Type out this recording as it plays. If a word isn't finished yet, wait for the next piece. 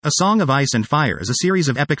A Song of Ice and Fire is a series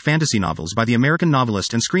of epic fantasy novels by the American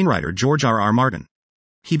novelist and screenwriter George R.R. Martin.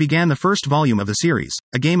 He began the first volume of the series,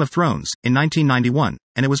 A Game of Thrones, in 1991,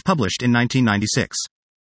 and it was published in 1996.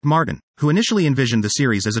 Martin, who initially envisioned the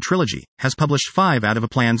series as a trilogy, has published 5 out of a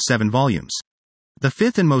planned 7 volumes. The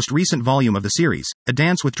 5th and most recent volume of the series, A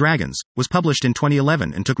Dance with Dragons, was published in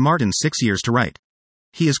 2011 and took Martin 6 years to write.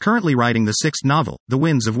 He is currently writing the 6th novel, The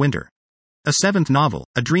Winds of Winter. A 7th novel,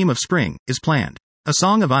 A Dream of Spring, is planned. A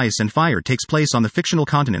Song of Ice and Fire takes place on the fictional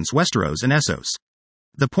continents Westeros and Essos.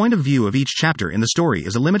 The point of view of each chapter in the story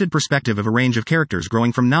is a limited perspective of a range of characters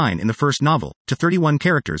growing from 9 in the first novel, to 31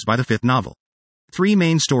 characters by the 5th novel. 3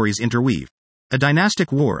 main stories interweave. A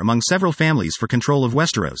dynastic war among several families for control of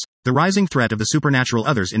Westeros, the rising threat of the supernatural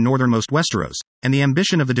others in northernmost Westeros, and the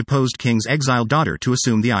ambition of the deposed king's exiled daughter to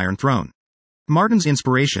assume the Iron Throne. Martin's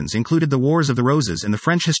inspirations included The Wars of the Roses and the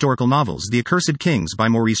French historical novels The Accursed Kings by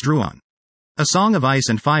Maurice Druon. A Song of Ice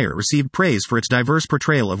and Fire received praise for its diverse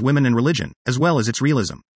portrayal of women and religion, as well as its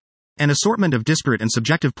realism. An assortment of disparate and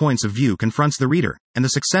subjective points of view confronts the reader, and the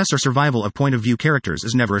success or survival of point of view characters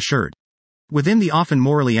is never assured. Within the often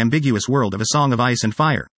morally ambiguous world of A Song of Ice and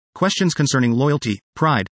Fire, questions concerning loyalty,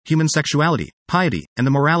 pride, human sexuality, piety, and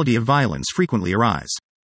the morality of violence frequently arise.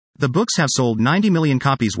 The books have sold 90 million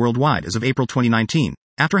copies worldwide as of April 2019,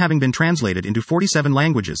 after having been translated into 47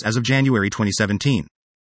 languages as of January 2017.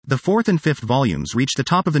 The 4th and 5th volumes reached the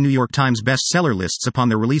top of the New York Times bestseller lists upon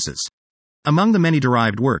their releases. Among the many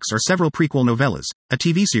derived works are several prequel novellas, a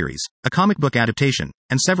TV series, a comic book adaptation,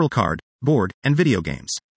 and several card, board, and video games.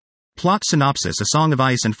 Plot synopsis: A Song of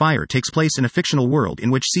Ice and Fire takes place in a fictional world in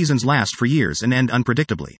which seasons last for years and end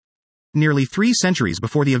unpredictably. Nearly 3 centuries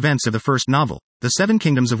before the events of the first novel, the 7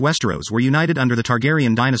 kingdoms of Westeros were united under the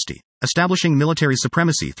Targaryen dynasty, establishing military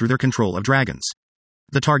supremacy through their control of dragons.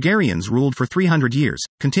 The Targaryens ruled for 300 years,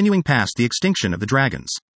 continuing past the extinction of the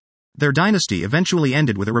dragons. Their dynasty eventually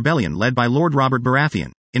ended with a rebellion led by Lord Robert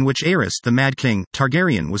Baratheon, in which Aerys, the Mad King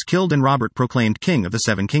Targaryen, was killed and Robert proclaimed king of the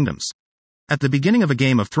 7 kingdoms. At the beginning of A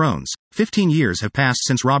Game of Thrones, 15 years have passed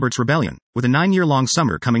since Robert's rebellion, with a 9-year-long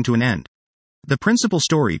summer coming to an end. The principal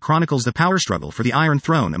story chronicles the power struggle for the Iron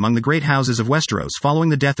Throne among the great houses of Westeros following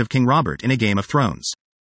the death of King Robert in A Game of Thrones.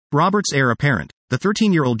 Robert's heir apparent, the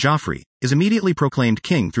 13-year-old Joffrey, is immediately proclaimed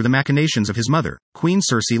king through the machinations of his mother, Queen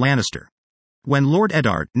Cersei Lannister. When Lord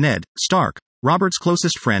Eddard, Ned Stark, Robert's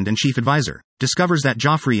closest friend and chief advisor, discovers that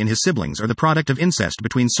Joffrey and his siblings are the product of incest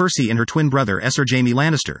between Cersei and her twin brother Ser Jaime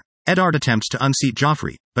Lannister, Eddard attempts to unseat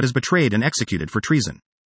Joffrey, but is betrayed and executed for treason.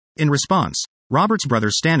 In response, Robert's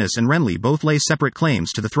brothers Stannis and Renly both lay separate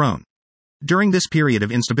claims to the throne. During this period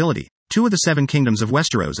of instability, 2 of the 7 kingdoms of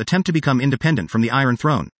Westeros attempt to become independent from the Iron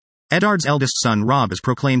Throne. Eddard's eldest son Robb is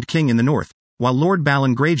proclaimed king in the north, while Lord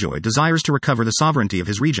Balon Greyjoy desires to recover the sovereignty of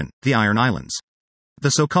his region, the Iron Islands.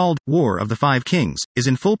 The so-called War of the 5 Kings is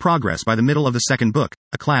in full progress by the middle of the second book,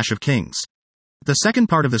 A Clash of Kings. The second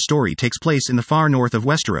part of the story takes place in the far north of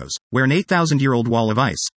Westeros, where an 8,000-year-old wall of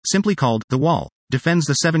ice, simply called the Wall, defends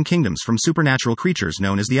the 7 kingdoms from supernatural creatures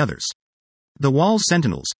known as the Others. The Wall's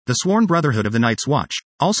sentinels, the sworn brotherhood of the Night's Watch,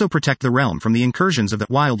 also protect the realm from the incursions of the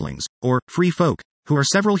Wildlings, or Free Folk, who are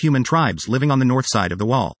several human tribes living on the north side of the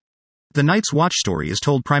Wall. The Night's Watch story is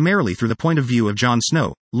told primarily through the point of view of Jon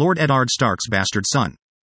Snow, Lord Eddard Stark's bastard son.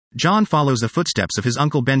 Jon follows the footsteps of his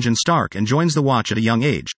uncle Benjen Stark and joins the Watch at a young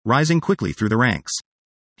age, rising quickly through the ranks.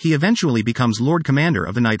 He eventually becomes Lord Commander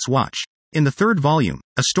of the Night's Watch. In the 3rd volume,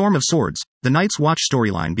 A Storm of Swords, the Night's Watch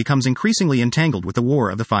storyline becomes increasingly entangled with the War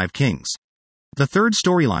of the 5 Kings. The 3rd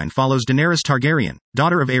storyline follows Daenerys Targaryen,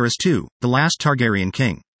 daughter of Aerys II, the last Targaryen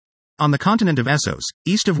king. On the continent of Essos,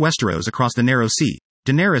 east of Westeros across the Narrow Sea,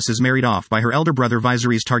 Daenerys is married off by her elder brother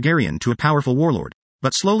Viserys Targaryen to a powerful warlord,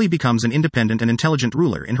 but slowly becomes an independent and intelligent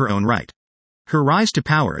ruler in her own right. Her rise to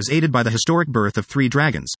power is aided by the historic birth of 3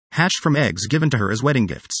 dragons, hatched from eggs given to her as wedding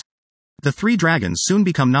gifts. The 3 dragons soon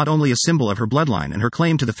become not only a symbol of her bloodline and her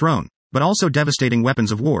claim to the throne, but also devastating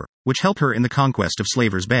weapons of war, which help her in the conquest of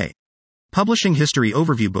Slaver's Bay. Publishing history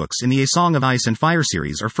overview books in the A Song of Ice and Fire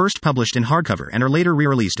series are first published in hardcover and are later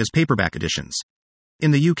re-released as paperback editions.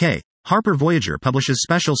 In the UK, Harper Voyager publishes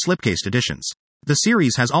special slipcased editions. The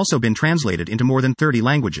series has also been translated into more than 30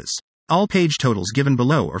 languages. All page totals given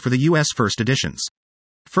below are for the US first editions.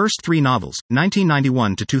 First 3 novels,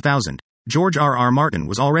 1991 to 2000. George R.R. Martin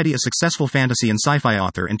was already a successful fantasy and sci-fi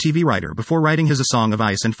author and TV writer before writing his A Song of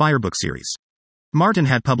Ice and Fire book series. Martin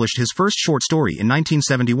had published his first short story in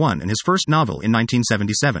 1971 and his first novel in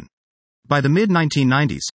 1977. By the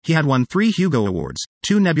mid-1990s, he had won 3 Hugo Awards,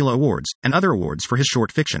 2 Nebula Awards, and other awards for his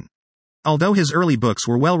short fiction. Although his early books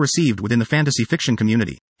were well received within the fantasy fiction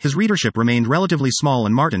community, his readership remained relatively small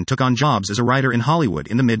and Martin took on jobs as a writer in Hollywood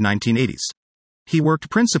in the mid-1980s. He worked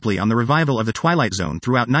principally on the revival of The Twilight Zone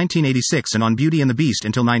throughout 1986 and on Beauty and the Beast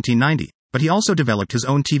until 1990, but he also developed his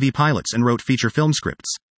own TV pilots and wrote feature film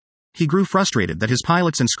scripts. He grew frustrated that his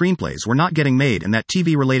pilots and screenplays were not getting made and that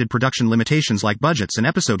TV-related production limitations like budgets and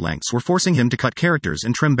episode lengths were forcing him to cut characters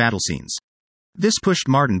and trim battle scenes. This pushed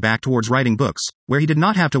Martin back towards writing books, where he did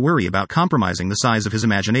not have to worry about compromising the size of his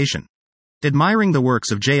imagination. Admiring the works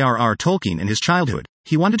of J.R.R. Tolkien in his childhood,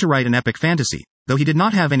 he wanted to write an epic fantasy, though he did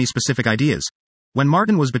not have any specific ideas. When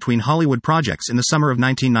Martin was between Hollywood projects in the summer of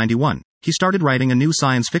 1991, he started writing a new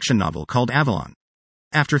science fiction novel called Avalon.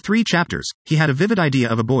 After 3 chapters, he had a vivid idea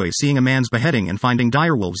of a boy seeing a man's beheading and finding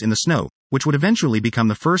direwolves in the snow, which would eventually become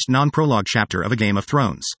the first non-prologue chapter of A Game of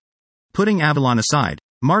Thrones. Putting Avalon aside,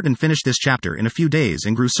 Martin finished this chapter in a few days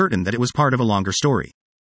and grew certain that it was part of a longer story.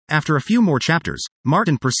 After a few more chapters,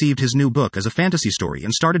 Martin perceived his new book as a fantasy story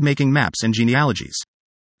and started making maps and genealogies.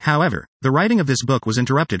 However, the writing of this book was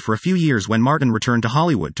interrupted for a few years when Martin returned to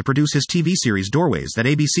Hollywood to produce his TV series Doorways that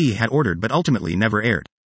ABC had ordered but ultimately never aired.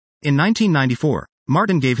 In 1994,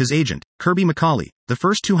 Martin gave his agent, Kirby McCauley, the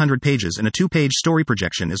first 200 pages and a 2-page story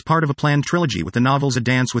projection as part of a planned trilogy with the novels A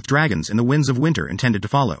Dance with Dragons and The Winds of Winter intended to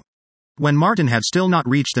follow. When Martin had still not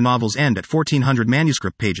reached the novel's end at 1,400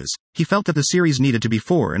 manuscript pages, he felt that the series needed to be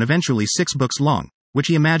 4 and eventually 6 books long, which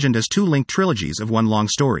he imagined as 2 linked trilogies of one long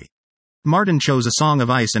story. Martin chose A Song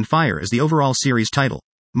of Ice and Fire as the overall series title.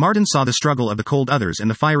 Martin saw the struggle of the Cold Others and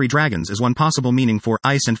the Fiery Dragons as one possible meaning for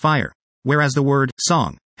ice and fire, whereas the word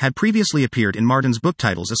song had previously appeared in Martin's book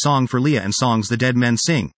titles A Song for Leah and Songs the Dead Men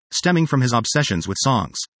Sing, stemming from his obsessions with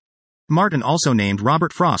songs. Martin also named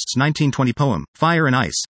Robert Frost's 1920 poem, Fire and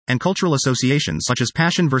Ice, and cultural associations such as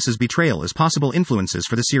passion versus betrayal as possible influences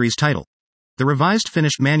for the series title. The revised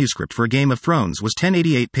finished manuscript for A Game of Thrones was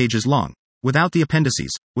 1088 pages long, without the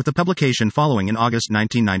appendices, with the publication following in August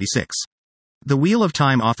 1996. The Wheel of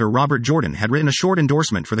Time author Robert Jordan had written a short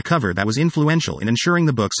endorsement for the cover that was influential in ensuring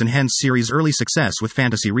the book's and hence series' early success with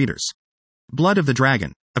fantasy readers. Blood of the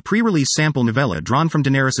Dragon, a pre-release sample novella drawn from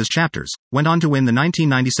Daenerys's chapters, went on to win the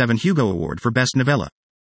 1997 Hugo Award for Best Novella.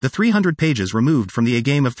 The 300 pages removed from the A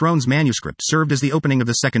Game of Thrones manuscript served as the opening of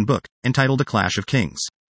the second book, entitled A Clash of Kings.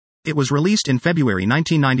 It was released in February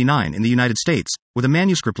 1999 in the United States, with a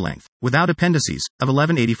manuscript length, without appendices, of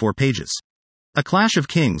 1184 pages. A Clash of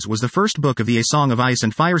Kings was the first book of the A Song of Ice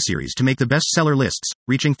and Fire series to make the bestseller lists,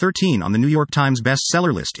 reaching 13 on the New York Times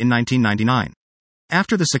bestseller list in 1999.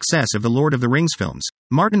 After the success of the Lord of the Rings films,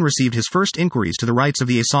 Martin received his first inquiries to the rights of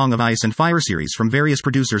the A Song of Ice and Fire series from various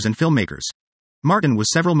producers and filmmakers. Martin was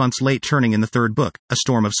several months late turning in the third book, A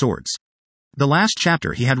Storm of Swords. The last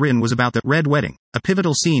chapter he had written was about the Red Wedding, a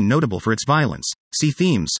pivotal scene notable for its violence, see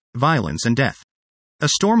themes, violence and death. A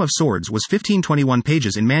Storm of Swords was 1521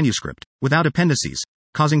 pages in manuscript, without appendices,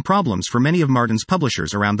 causing problems for many of Martin's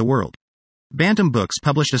publishers around the world. Bantam Books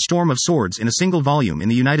published A Storm of Swords in a single volume in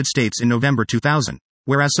the United States in November 2000,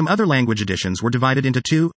 whereas some other language editions were divided into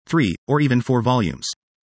 2, 3, or even 4 volumes.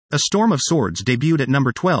 A Storm of Swords debuted at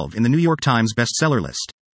number 12 in the New York Times bestseller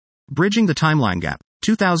list. Bridging the Timeline Gap,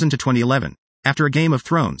 2000 to 2011. After A Game of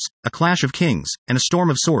Thrones, A Clash of Kings, and A Storm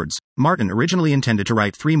of Swords, Martin originally intended to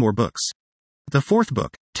write 3 more books. The fourth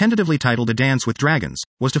book, tentatively titled A Dance with Dragons,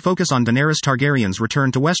 was to focus on Daenerys Targaryen's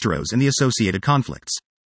return to Westeros and the associated conflicts.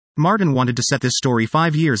 Martin wanted to set this story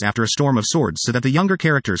 5 years after A Storm of Swords so that the younger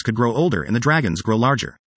characters could grow older and the dragons grow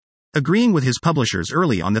larger. Agreeing with his publishers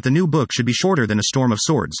early on that the new book should be shorter than A Storm of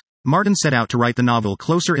Swords, Martin set out to write the novel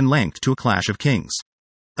closer in length to A Clash of Kings.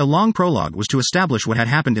 A long prologue was to establish what had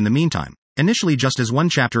happened in the meantime, initially just as one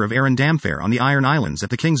chapter of Aaron Damfair on the Iron Islands at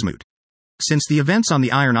the Kingsmoot. Since the events on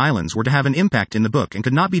the Iron Islands were to have an impact in the book and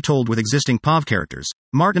could not be told with existing POV characters,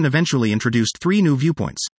 Martin eventually introduced 3 new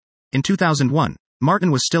viewpoints. In 2001, Martin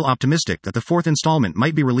was still optimistic that the 4th installment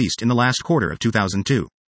might be released in the last quarter of 2002.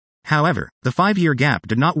 However, the 5-year gap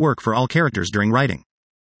did not work for all characters during writing.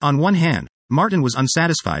 On one hand, Martin was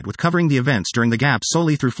unsatisfied with covering the events during the gap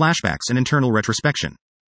solely through flashbacks and internal retrospection.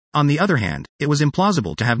 On the other hand, it was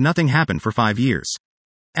implausible to have nothing happen for 5 years.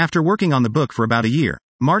 After working on the book for about a year,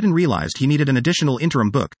 Martin realized he needed an additional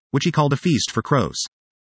interim book, which he called A Feast for Crows.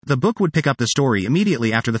 The book would pick up the story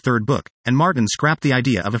immediately after the third book, and Martin scrapped the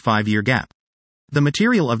idea of a 5-year gap. The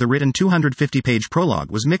material of the written 250-page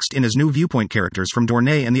prologue was mixed in as new viewpoint characters from Dorne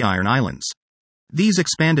and the Iron Islands. These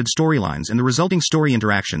expanded storylines and the resulting story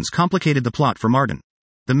interactions complicated the plot for Martin.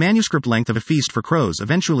 The manuscript length of A Feast for Crows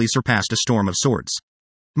eventually surpassed A Storm of Swords.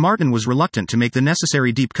 Martin was reluctant to make the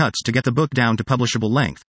necessary deep cuts to get the book down to publishable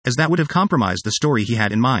length, as that would have compromised the story he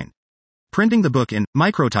had in mind. Printing the book in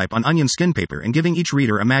microtype on onion skin paper and giving each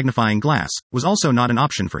reader a magnifying glass was also not an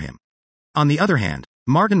option for him. On the other hand,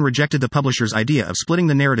 Martin rejected the publisher's idea of splitting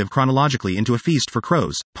the narrative chronologically into A Feast for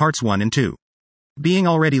Crows, Parts 1 and 2. Being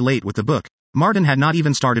already late with the book, Martin had not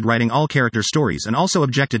even started writing all character stories and also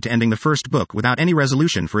objected to ending the first book without any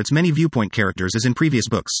resolution for its many viewpoint characters as in previous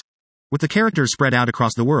books. With the characters spread out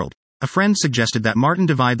across the world, a friend suggested that Martin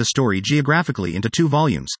divide the story geographically into 2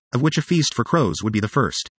 volumes, of which A Feast for Crows would be the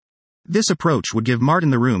first. This approach would give Martin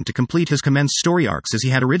the room to complete his commenced story arcs as he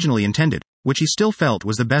had originally intended, which he still felt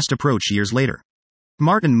was the best approach years later.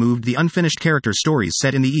 Martin moved the unfinished character stories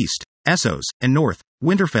set in the East, Essos, and North,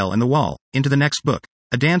 Winterfell and the Wall, into the next book,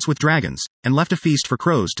 A Dance with Dragons, and left A Feast for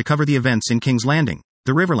Crows to cover the events in King's Landing,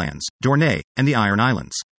 the Riverlands, Dorne, and the Iron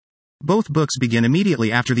Islands. Both books begin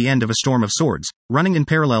immediately after the end of A Storm of Swords, running in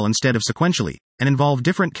parallel instead of sequentially, and involve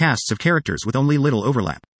different casts of characters with only little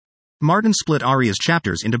overlap. Martin split Arya's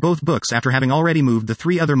chapters into both books after having already moved the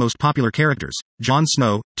 3 other most popular characters, Jon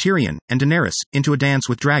Snow, Tyrion, and Daenerys, into A Dance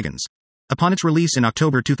with Dragons. Upon its release in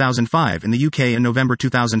October 2005 in the UK and November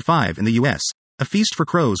 2005 in the US, A Feast for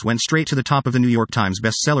Crows went straight to the top of the New York Times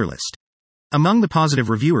bestseller list. Among the positive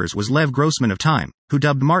reviewers was Lev Grossman of Time, who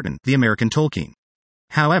dubbed Martin the American Tolkien.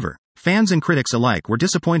 However, fans and critics alike were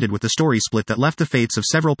disappointed with the story split that left the fates of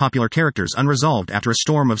several popular characters unresolved after A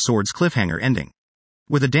Storm of Swords cliffhanger ending.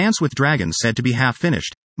 With A Dance with Dragons said to be half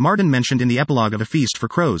finished, Martin mentioned in the epilogue of A Feast for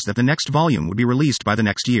Crows that the next volume would be released by the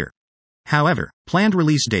next year. However, planned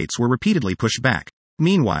release dates were repeatedly pushed back.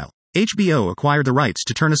 Meanwhile, HBO acquired the rights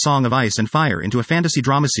to turn A Song of Ice and Fire into a fantasy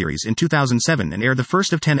drama series in 2007 and aired the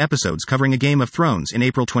first of 10 episodes covering A Game of Thrones in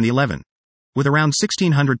April 2011. With around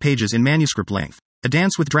 1,600 pages in manuscript length, A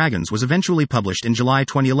Dance with Dragons was eventually published in July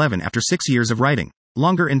 2011 after 6 years of writing,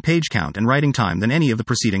 longer in page count and writing time than any of the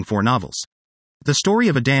preceding 4 novels. The story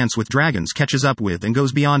of A Dance with Dragons catches up with and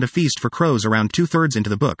goes beyond A Feast for Crows around 2/3 into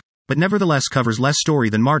the book, but nevertheless covers less story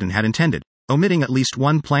than Martin had intended, omitting at least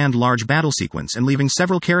one planned large battle sequence and leaving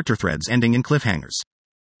several character threads ending in cliffhangers.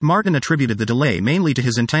 Martin attributed the delay mainly to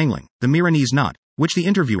his entangling, the Myronese knot, which the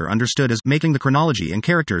interviewer understood as making the chronology and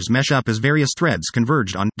characters mesh up as various threads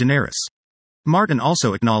converged on Daenerys. Martin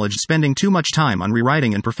also acknowledged spending too much time on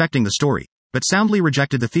rewriting and perfecting the story, but soundly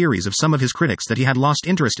rejected the theories of some of his critics that he had lost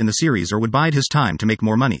interest in the series or would bide his time to make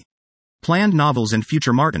more money. Planned novels and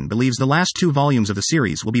future Martin believes the last 2 volumes of the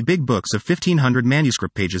series will be big books of 1,500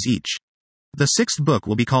 manuscript pages each. The 6th book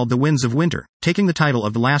will be called The Winds of Winter, taking the title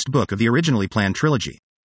of the last book of the originally planned trilogy.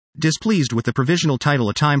 Displeased with the provisional title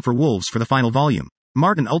A Time for Wolves for the final volume,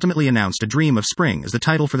 Martin ultimately announced A Dream of Spring as the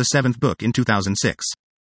title for the 7th book in 2006.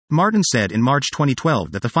 Martin said in March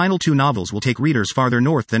 2012 that the final 2 novels will take readers farther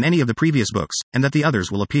north than any of the previous books, and that the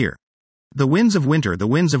others will appear. The Winds of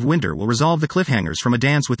Winter will resolve the cliffhangers from A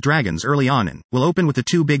Dance with Dragons early on and will open with the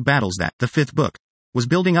 2 big battles that, the 5th book, was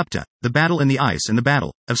building up to, the Battle in the Ice and the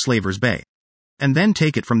Battle of Slaver's Bay. And then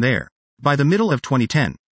take it from there. By the middle of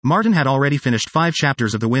 2010, Martin had already finished 5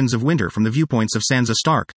 chapters of The Winds of Winter from the viewpoints of Sansa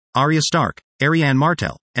Stark, Arya Stark, Arianne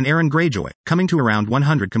Martell, and Aeron Greyjoy, coming to around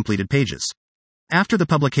 100 completed pages. After the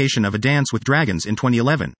publication of A Dance with Dragons in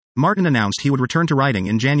 2011, Martin announced he would return to writing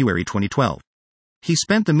in January 2012. He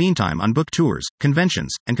spent the meantime on book tours,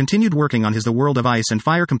 conventions, and continued working on his The World of Ice and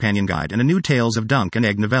Fire companion guide and a new Tales of Dunk and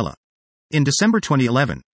Egg novella. In December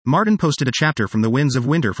 2011, Martin posted a chapter from The Winds of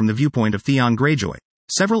Winter from the viewpoint of Theon Greyjoy.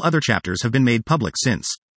 Several other chapters have been made public since.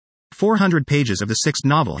 400 pages of the 6th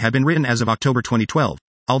novel had been written as of October 2012,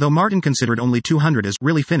 although Martin considered only 200 as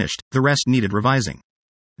really finished, the rest needed revising.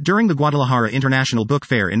 During the Guadalajara International Book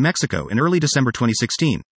Fair in Mexico in early December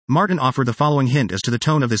 2016, Martin offered the following hint as to the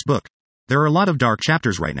tone of this book. There are a lot of dark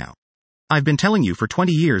chapters right now. I've been telling you for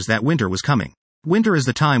 20 years that winter was coming. Winter is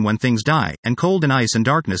the time when things die, and cold and ice and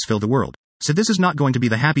darkness fill the world. So this is not going to be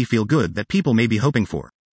the happy feel-good that people may be hoping for.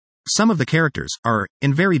 Some of the characters are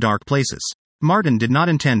in very dark places. Martin did not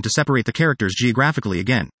intend to separate the characters geographically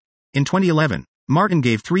again. In 2011, Martin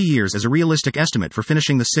gave 3 years as a realistic estimate for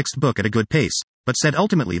finishing the 6th book at a good pace, but said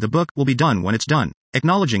ultimately the book will be done when it's done,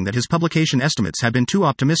 acknowledging that his publication estimates had been too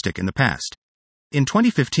optimistic in the past. In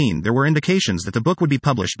 2015, there were indications that the book would be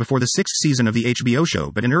published before the 6th season of the HBO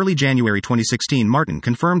show, but in early January 2016, Martin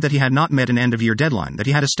confirmed that he had not met an end-of-year deadline that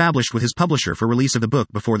he had established with his publisher for release of the book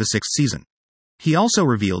before the 6th season. He also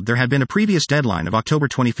revealed there had been a previous deadline of October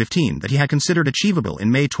 2015 that he had considered achievable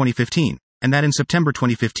in May 2015, and that in September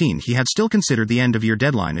 2015 he had still considered the end-of-year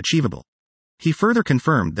deadline achievable. He further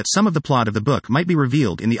confirmed that some of the plot of the book might be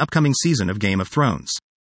revealed in the upcoming season of Game of Thrones.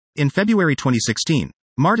 In February 2016,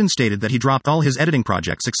 Martin stated that he dropped all his editing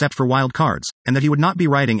projects except for Wild Cards, and that he would not be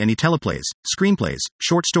writing any teleplays, screenplays,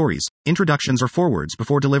 short stories, introductions or forewords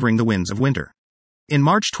before delivering The Winds of Winter. In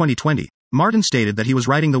March 2020, Martin stated that he was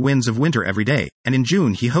writing The Winds of Winter every day, and in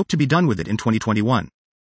June he hoped to be done with it in 2021.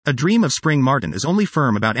 A Dream of Spring. Martin is only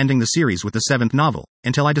firm about ending the series with the 7th novel,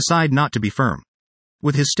 until I decide not to be firm.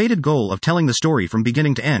 With his stated goal of telling the story from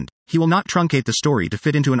beginning to end, he will not truncate the story to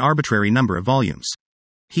fit into an arbitrary number of volumes.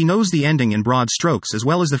 He knows the ending in broad strokes as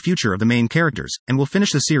well as the future of the main characters, and will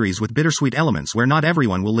finish the series with bittersweet elements where not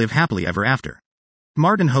everyone will live happily ever after.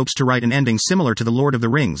 Martin hopes to write an ending similar to The Lord of the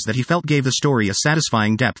Rings that he felt gave the story a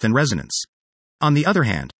satisfying depth and resonance. On the other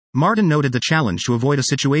hand, Martin noted the challenge to avoid a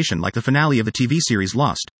situation like the finale of the TV series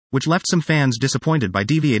Lost, which left some fans disappointed by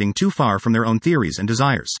deviating too far from their own theories and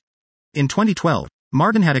desires. In 2012,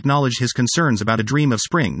 Martin had acknowledged his concerns about A Dream of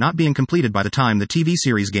Spring not being completed by the time the TV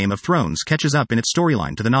series Game of Thrones catches up in its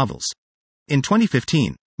storyline to the novels. In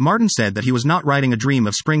 2015, Martin said that he was not writing A Dream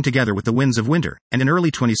of Spring together with The Winds of Winter, and in early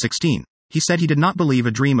 2016, he said he did not believe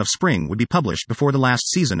A Dream of Spring would be published before the last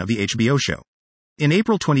season of the HBO show. In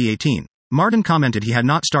April 2018, Martin commented he had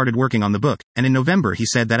not started working on the book, and in November he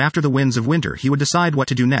said that after The Winds of Winter he would decide what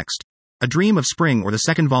to do next. A Dream of Spring or the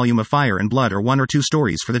second volume of Fire and Blood or one or two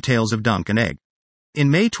stories for the Tales of Dunk and Egg. In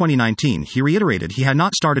May 2019 he reiterated he had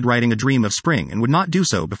not started writing A Dream of Spring and would not do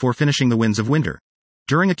so before finishing The Winds of Winter.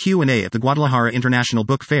 During a Q&A at the Guadalajara International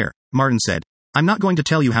Book Fair, Martin said, "I'm not going to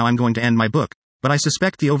tell you how I'm going to end my book, but I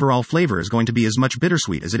suspect the overall flavor is going to be as much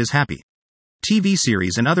bittersweet as it is happy." TV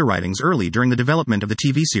series and other writings. Early during the development of the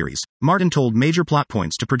TV series, Martin told major plot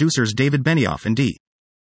points to producers David Benioff and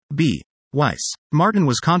D.B. Weiss. Martin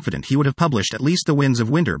was confident he would have published at least The Winds of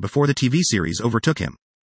Winter before the TV series overtook him.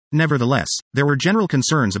 Nevertheless, there were general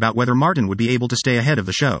concerns about whether Martin would be able to stay ahead of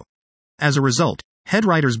the show. As a result, head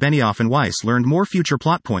writers Benioff and Weiss learned more future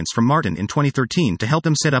plot points from Martin in 2013 to help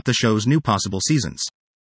them set up the show's new possible seasons.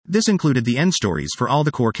 This included the end stories for all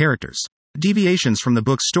the core characters. Deviations from the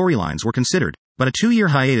book's storylines were considered, but a 2-year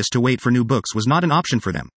hiatus to wait for new books was not an option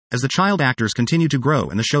for them, as the child actors continued to grow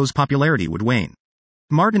and the show's popularity would wane.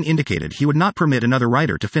 Martin indicated he would not permit another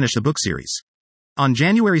writer to finish the book series. On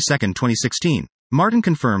January 2, 2016, Martin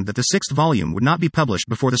confirmed that the 6th volume would not be published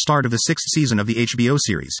before the start of the 6th season of the HBO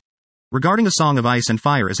series. Regarding A Song of Ice and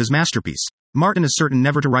Fire as his masterpiece, Martin is certain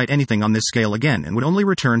never to write anything on this scale again and would only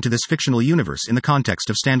return to this fictional universe in the context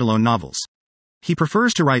of standalone novels. He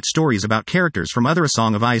prefers to write stories about characters from other A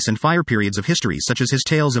Song of Ice and Fire periods of history such as his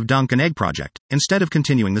Tales of Dunk and Egg project, instead of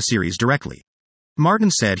continuing the series directly.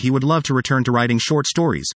 Martin said he would love to return to writing short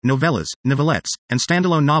stories, novellas, novelettes, and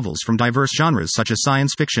standalone novels from diverse genres such as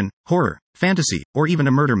science fiction, horror, fantasy, or even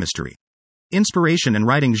a murder mystery. Inspiration and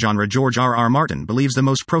writing genre. George R.R. Martin believes the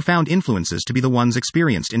most profound influences to be the ones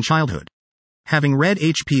experienced in childhood. Having read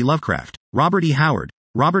H.P. Lovecraft, Robert E. Howard,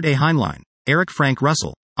 Robert A. Heinlein, Eric Frank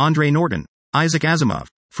Russell, Andre Norton, Isaac Asimov,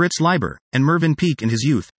 Fritz Leiber, and Mervyn Peake in his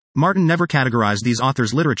youth, Martin never categorized these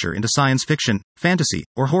authors' literature into science fiction, fantasy,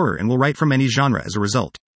 or horror and will write from any genre as a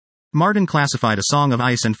result. Martin classified A Song of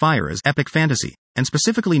Ice and Fire as epic fantasy, and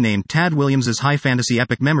specifically named Tad Williams's high fantasy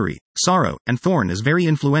epic Memory, Sorrow, and Thorn as very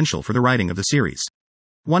influential for the writing of the series.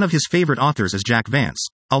 One of his favorite authors is Jack Vance,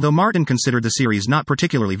 although Martin considered the series not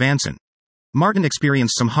particularly Vancean. Martin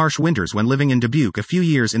experienced some harsh winters when living in Dubuque a few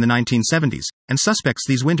years in the 1970s, and suspects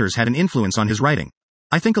these winters had an influence on his writing.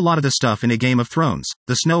 "I think a lot of the stuff in A Game of Thrones,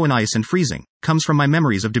 the snow and ice and freezing, comes from my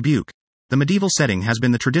memories of Dubuque. The medieval setting has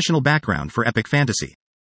been the traditional background for epic fantasy.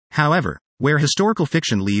 However, where historical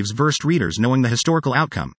fiction leaves versed readers knowing the historical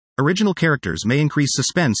outcome, original characters may increase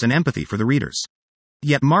suspense and empathy for the readers."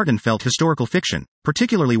 Yet Martin felt historical fiction,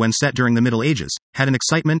 particularly when set during the Middle Ages, had an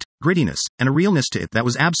excitement, grittiness, and a realness to it that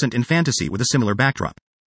was absent in fantasy with a similar backdrop.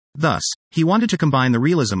 Thus, he wanted to combine the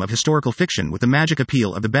realism of historical fiction with the magic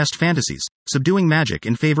appeal of the best fantasies, subduing magic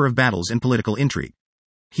in favor of battles and political intrigue.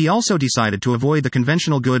 He also decided to avoid the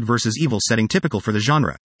conventional good versus evil setting typical for the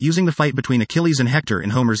genre, using the fight between Achilles and Hector in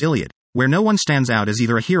Homer's Iliad, where no one stands out as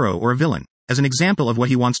either a hero or a villain, as an example of what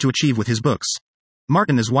he wants to achieve with his books.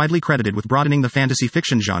 Martin is widely credited with broadening the fantasy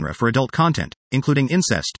fiction genre for adult content, including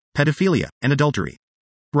incest, pedophilia, and adultery.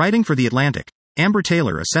 Writing for The Atlantic, Amber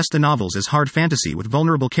Taylor assessed the novels as hard fantasy with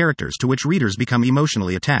vulnerable characters to which readers become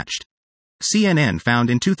emotionally attached. CNN found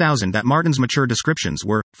in 2000 that Martin's mature descriptions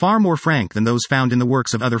were far more frank than those found in the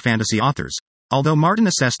works of other fantasy authors, although Martin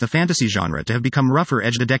assessed the fantasy genre to have become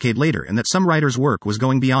rougher-edged a decade later and that some writers' work was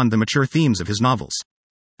going beyond the mature themes of his novels.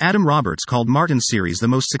 Adam Roberts called Martin's series the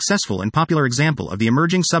most successful and popular example of the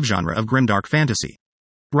emerging subgenre of grimdark fantasy.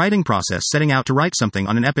 Writing process. Setting out to write something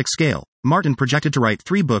on an epic scale, Martin projected to write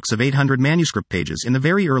 3 books of 800 manuscript pages in the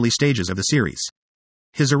very early stages of the series.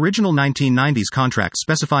 His original 1990s contract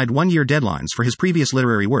specified 1-year deadlines for his previous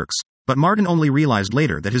literary works, but Martin only realized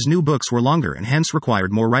later that his new books were longer and hence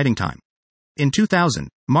required more writing time. In 2000,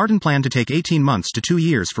 Martin planned to take 18 months to 2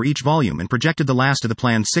 years for each volume and projected the last of the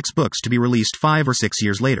planned 6 books to be released 5 or 6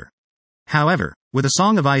 years later. However, with A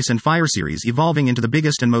Song of Ice and Fire series evolving into the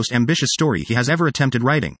biggest and most ambitious story he has ever attempted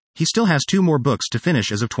writing, he still has 2 more books to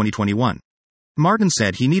finish as of 2021. Martin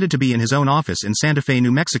said he needed to be in his own office in Santa Fe,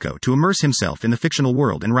 New Mexico to immerse himself in the fictional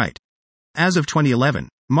world and write. As of 2011,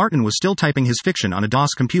 Martin was still typing his fiction on a DOS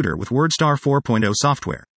computer with WordStar 4.0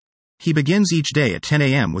 software. He begins each day at 10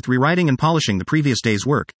 a.m. with rewriting and polishing the previous day's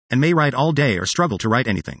work, and may write all day or struggle to write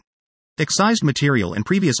anything. Excised material and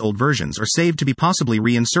previous old versions are saved to be possibly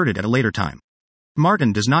reinserted at a later time.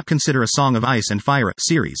 Martin does not consider A Song of Ice and Fire a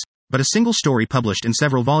series, but a single story published in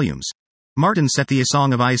several volumes. Martin set the A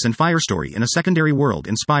Song of Ice and Fire story in a secondary world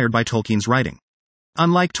inspired by Tolkien's writing.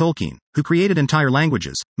 Unlike Tolkien, who created entire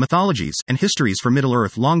languages, mythologies, and histories for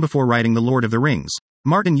Middle-earth long before writing The Lord of the Rings,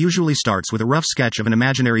 Martin usually starts with a rough sketch of an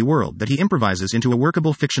imaginary world that he improvises into a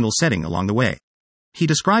workable fictional setting along the way. He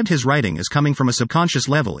described his writing as coming from a subconscious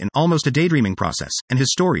level in almost a daydreaming process, and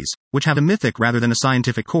his stories, which have a mythic rather than a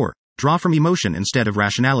scientific core, draw from emotion instead of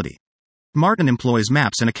rationality. Martin employs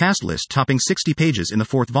maps and a cast list topping 60 pages in the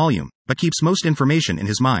 4th volume, but keeps most information in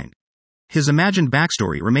his mind. His imagined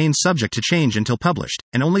backstory remains subject to change until published,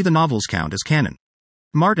 and only the novels count as canon.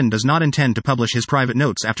 Martin does not intend to publish his private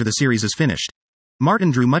notes after the series is finished.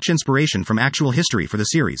 Martin drew much inspiration from actual history for the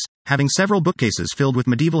series, having several bookcases filled with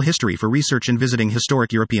medieval history for research and visiting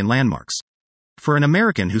historic European landmarks. For an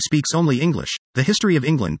American who speaks only English, the history of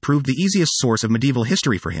England proved the easiest source of medieval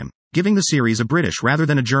history for him, giving the series a British rather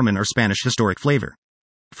than a German or Spanish historic flavor.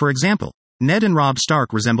 For example, Ned and Robb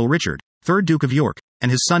Stark resemble Richard, 3rd Duke of York,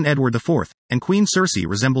 and his son Edward IV, and Queen Cersei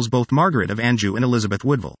resembles both Margaret of Anjou and Elizabeth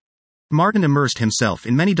Woodville. Martin immersed himself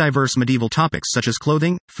in many diverse medieval topics such as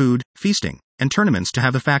clothing, food, feasting, and tournaments to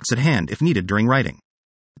have the facts at hand if needed during writing.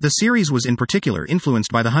 The series was in particular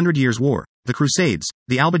influenced by the 100 Years' War, the Crusades,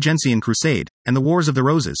 the Albigensian Crusade, and the Wars of the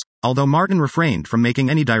Roses, although Martin refrained from making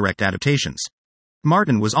any direct adaptations.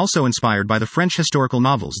 Martin was also inspired by the French historical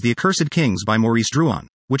novels The Accursed Kings by Maurice Druon,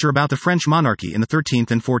 which are about the French monarchy in the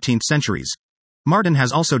 13th and 14th centuries. Martin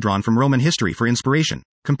has also drawn from Roman history for inspiration,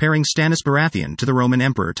 comparing Stannis Baratheon to the Roman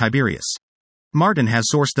Emperor Tiberius. Martin has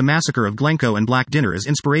sourced the Massacre of Glencoe and Black Dinner as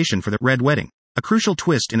inspiration for the Red Wedding, a crucial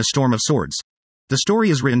twist in A Storm of Swords. The story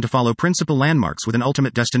is written to follow principal landmarks with an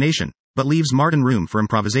ultimate destination, but leaves Martin room for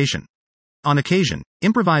improvisation. On occasion,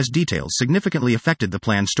 improvised details significantly affected the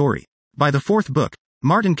planned story. By the 4th book,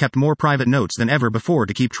 Martin kept more private notes than ever before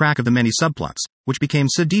to keep track of the many subplots, which became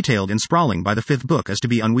so detailed and sprawling by the 5th book as to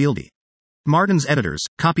be unwieldy. Martin's editors,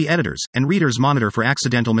 copy editors, and readers monitor for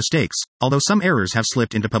accidental mistakes, although some errors have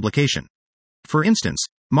slipped into publication. For instance,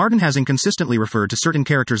 Martin has inconsistently referred to certain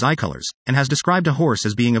characters' eye colors, and has described a horse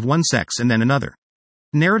as being of one sex and then another.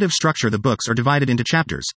 Narrative structure: the books are divided into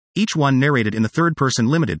chapters, each one narrated in the third person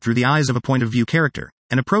limited through the eyes of a point of view character,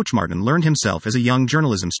 an approach Martin learned himself as a young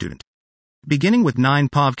journalism student. Beginning with 9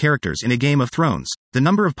 POV characters in A Game of Thrones, the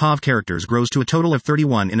number of POV characters grows to a total of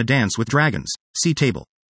 31 in A Dance with Dragons, see table.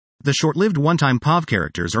 The short-lived one-time POV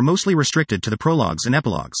characters are mostly restricted to the prologues and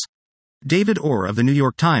epilogues. David Orr of the New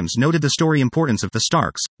York Times noted the story importance of the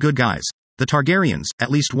Starks, good guys; the Targaryens,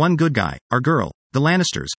 at least one good guy; our girl; the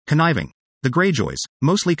Lannisters, conniving; the Greyjoys,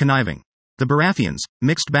 mostly conniving; the Baratheons,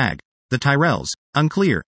 mixed bag; the Tyrells,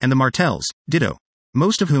 unclear; and the Martells, ditto.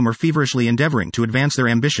 Most of whom are feverishly endeavoring to advance their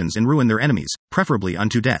ambitions and ruin their enemies, preferably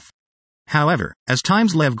unto death. However, as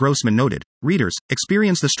Times' Lev Grossman noted, readers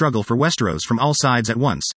experience the struggle for Westeros from all sides at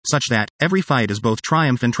once, such that every fight is both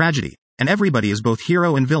triumph and tragedy, and everybody is both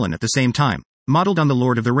hero and villain at the same time. Modeled on The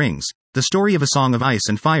Lord of the Rings, the story of A Song of Ice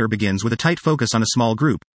and Fire begins with a tight focus on a small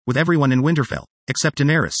group, with everyone in Winterfell, except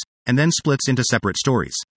Daenerys, and then splits into separate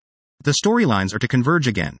stories. The storylines are to converge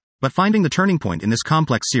again, but finding the turning point in this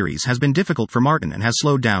complex series has been difficult for Martin and has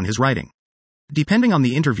slowed down his writing. Depending on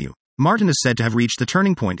the interview, Martin is said to have reached the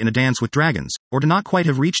turning point in A Dance with Dragons, or to not quite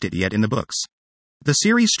have reached it yet in the books. The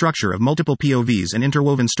series' structure of multiple POVs and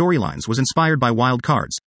interwoven storylines was inspired by Wild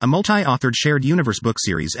Cards, a multi-authored shared universe book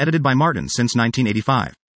series edited by Martin since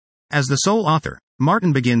 1985. As the sole author,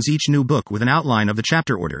 Martin begins each new book with an outline of the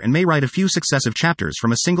chapter order and may write a few successive chapters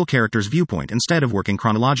from a single character's viewpoint instead of working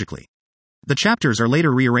chronologically. The chapters are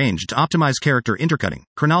later rearranged to optimize character intercutting,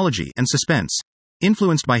 chronology, and suspense.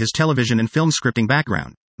 Influenced by his television and film scripting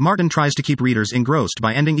background, Martin tries to keep readers engrossed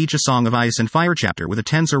by ending each A Song of Ice and Fire chapter with a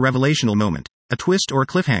tense or revelational moment, a twist or a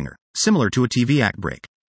cliffhanger, similar to a TV act break.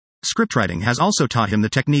 Scriptwriting has also taught him the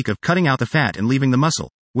technique of cutting out the fat and leaving the muscle,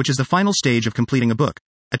 which is the final stage of completing a book,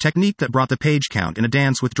 a technique that brought the page count in A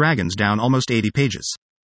Dance with Dragons down almost 80 pages.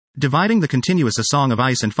 Dividing the continuous A Song of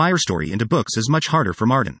Ice and Fire story into books is much harder for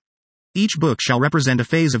Martin. Each book shall represent a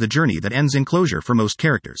phase of the journey that ends in closure for most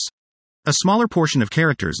characters. A smaller portion of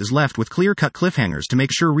characters is left with clear-cut cliffhangers to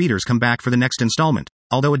make sure readers come back for the next installment,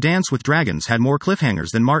 although A Dance with Dragons had more cliffhangers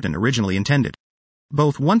than Martin originally intended.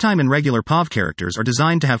 Both one-time and regular POV characters are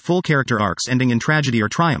designed to have full character arcs ending in tragedy or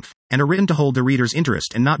triumph, and are written to hold the reader's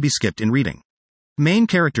interest and not be skipped in reading. Main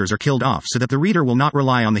characters are killed off so that the reader will not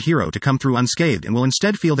rely on the hero to come through unscathed and will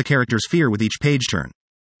instead feel the character's fear with each page turn.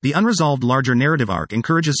 The unresolved larger narrative arc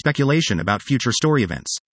encourages speculation about future story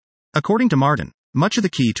events. According to Martin, much of the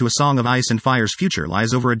key to A Song of Ice and Fire's future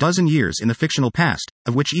lies over a dozen years in the fictional past,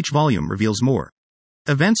 of which each volume reveals more.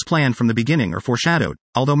 Events planned from the beginning are foreshadowed,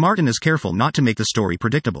 although Martin is careful not to make the story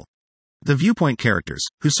predictable. The viewpoint characters,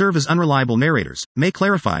 who serve as unreliable narrators, may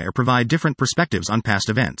clarify or provide different perspectives on past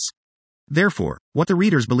events. Therefore, what the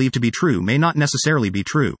readers believe to be true may not necessarily be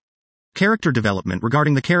true. Character development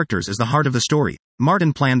regarding the characters is the heart of the story.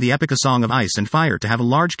 Martin planned the epic A Song of Ice and Fire to have a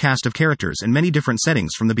large cast of characters and many different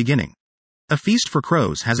settings from the beginning. A Feast for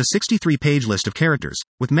Crows has a 63-page list of characters,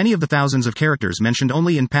 with many of the thousands of characters mentioned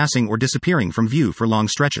only in passing or disappearing from view for long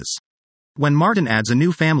stretches. When Martin adds a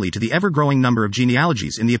new family to the ever-growing number of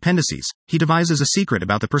genealogies in the appendices, he devises a secret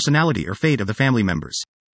about the personality or fate of the family members.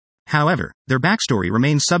 However, their backstory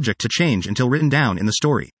remains subject to change until written down in the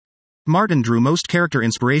story. Martin drew most character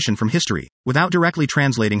inspiration from history, without directly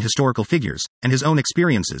translating historical figures, and his own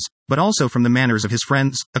experiences, but also from the manners of his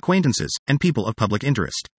friends, acquaintances, and people of public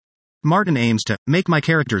interest. Martin aims to make my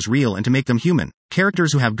characters real and to make them human,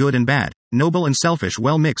 characters who have good and bad, noble and selfish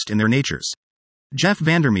well mixed in their natures. Jeff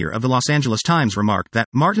Vandermeer of the Los Angeles Times remarked that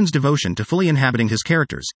Martin's devotion to fully inhabiting his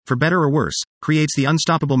characters, for better or worse, creates the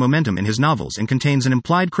unstoppable momentum in his novels and contains an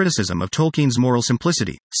implied criticism of Tolkien's moral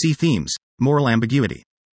simplicity, see themes, moral ambiguity.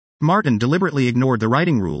 Martin deliberately ignored the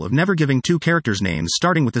writing rule of never giving two characters names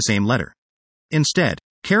starting with the same letter. Instead,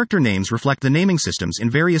 character names reflect the naming systems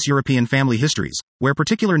in various European family histories, where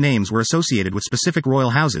particular names were associated with specific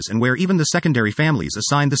royal houses and where even the secondary families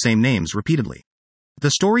assigned the same names repeatedly.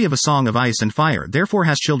 The story of A Song of Ice and Fire therefore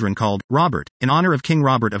has children called Robert, in honor of King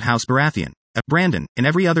Robert of House Baratheon, Brandon, in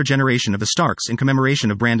every other generation of the Starks in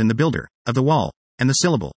commemoration of Brandon the Builder, of the Wall, and the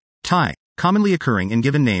syllable, Ty, commonly occurring in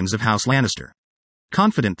given names of House Lannister.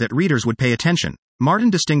 Confident that readers would pay attention, Martin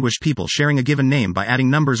distinguished people sharing a given name by adding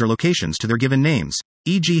numbers or locations to their given names,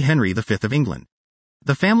 e.g. Henry V of England.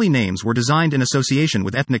 The family names were designed in association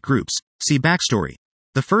with ethnic groups, see backstory.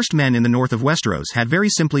 The first men in the north of Westeros had very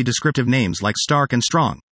simply descriptive names like Stark and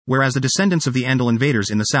Strong, whereas the descendants of the Andal invaders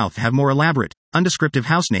in the south have more elaborate, undescriptive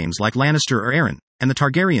house names like Lannister or Arryn, and the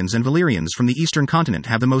Targaryens and Valyrians from the eastern continent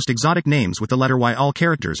have the most exotic names with the letter Y. All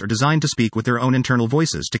characters are designed to speak with their own internal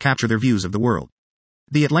voices to capture their views of the world.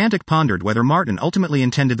 The Atlantic pondered whether Martin ultimately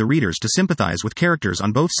intended the readers to sympathize with characters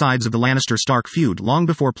on both sides of the Lannister-Stark feud long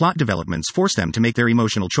before plot developments forced them to make their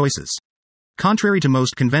emotional choices. Contrary to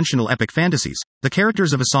most conventional epic fantasies, the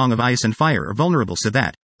characters of A Song of Ice and Fire are vulnerable so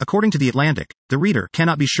that, according to The Atlantic, the reader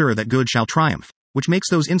cannot be sure that good shall triumph, which makes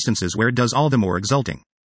those instances where it does all the more exulting.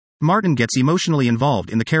 Martin gets emotionally involved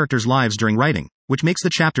in the characters' lives during writing, which makes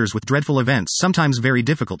the chapters with dreadful events sometimes very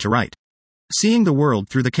difficult to write. Seeing the world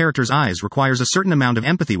through the characters' eyes requires a certain amount of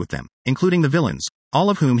empathy with them, including the villains, all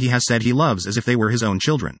of whom he has said he loves as if they were his own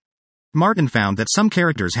children. Martin found that some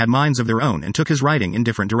characters had minds of their own and took his writing in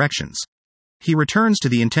different directions. He returns to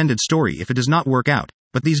the intended story if it does not work out,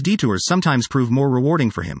 but these detours sometimes prove more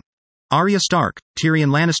rewarding for him. Arya Stark, Tyrion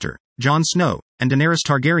Lannister, Jon Snow, and Daenerys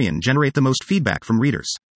Targaryen generate the most feedback from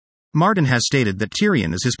readers. Martin has stated that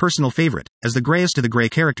Tyrion is his personal favorite, as the greyest of the grey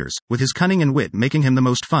characters, with his cunning and wit making him the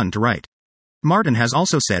most fun to write. Martin has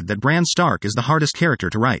also said that Bran Stark is the hardest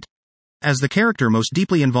character to write. As the character most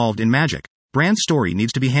deeply involved in magic, Bran's story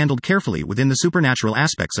needs to be handled carefully within the supernatural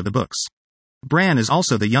aspects of the books. Bran is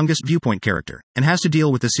also the youngest viewpoint character, and has to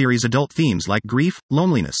deal with the series' adult themes like grief,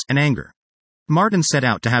 loneliness, and anger. Martin set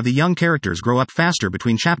out to have the young characters grow up faster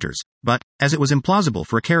between chapters, but, as it was implausible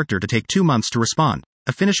for a character to take 2 months to respond,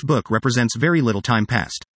 a finished book represents very little time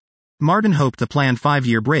passed. Martin hoped the planned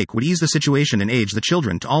 5-year break would ease the situation and age the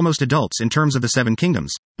children to almost adults in terms of the Seven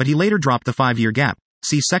Kingdoms, but he later dropped the 5-year gap,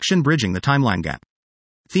 see section Bridging the Timeline Gap.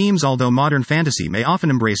 Themes. Although modern fantasy may often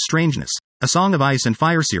embrace strangeness, A Song of Ice and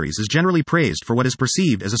Fire series is generally praised for what is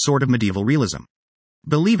perceived as a sort of medieval realism.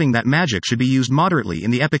 Believing that magic should be used moderately in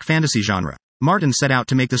the epic fantasy genre, Martin set out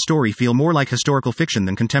to make the story feel more like historical fiction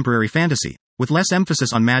than contemporary fantasy, with less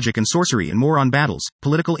emphasis on magic and sorcery and more on battles,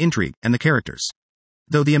 political intrigue, and the characters.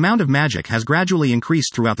 Though the amount of magic has gradually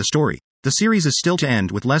increased throughout the story, the series is still to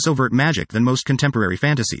end with less overt magic than most contemporary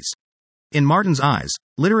fantasies. In Martin's eyes,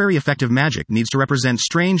 literary effective magic needs to represent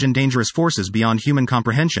strange and dangerous forces beyond human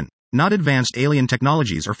comprehension, not advanced alien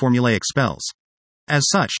technologies or formulaic spells. As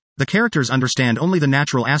such, the characters understand only the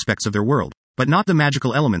natural aspects of their world, but not the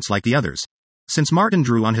magical elements like the others. Since Martin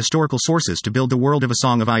drew on historical sources to build the world of A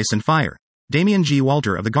Song of Ice and Fire, Damian G.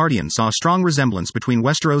 Walter of The Guardian saw a strong resemblance between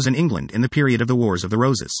Westeros and England in the period of the Wars of the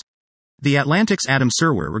Roses. The Atlantic's Adam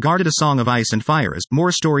Serwer regarded A Song of Ice and Fire as more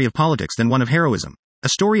a story of politics than one of heroism, a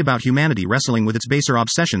story about humanity wrestling with its baser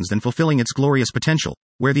obsessions than fulfilling its glorious potential,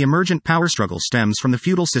 where the emergent power struggle stems from the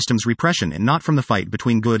feudal system's repression and not from the fight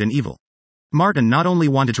between good and evil. Martin not only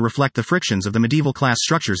wanted to reflect the frictions of the medieval class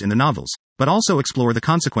structures in the novels, but also explore the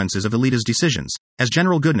consequences of the leader's decisions, as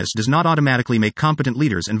general goodness does not automatically make competent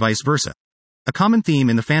leaders and vice versa. A common theme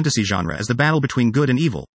in the fantasy genre is the battle between good and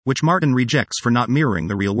evil, which Martin rejects for not mirroring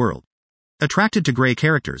the real world. Attracted to grey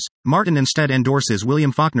characters, Martin instead endorses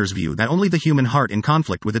William Faulkner's view that only the human heart in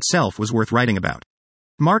conflict with itself was worth writing about.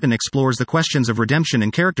 Martin explores the questions of redemption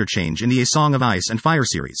and character change in the A Song of Ice and Fire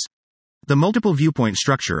series. The multiple viewpoint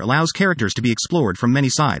structure allows characters to be explored from many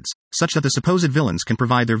sides, such that the supposed villains can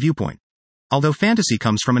provide their viewpoint. Although fantasy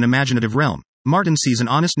comes from an imaginative realm, Martin sees an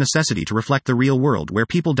honest necessity to reflect the real world where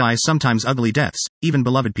people die sometimes ugly deaths, even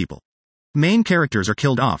beloved people. Main characters are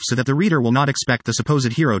killed off so that the reader will not expect the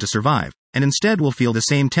supposed hero to survive, and instead will feel the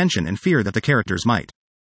same tension and fear that the characters might.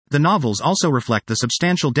 The novels also reflect the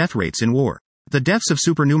substantial death rates in war. The deaths of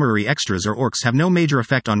supernumerary extras or orcs have no major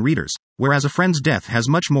effect on readers, whereas a friend's death has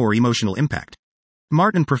much more emotional impact.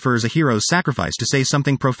 Martin prefers a hero's sacrifice to say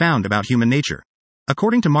something profound about human nature.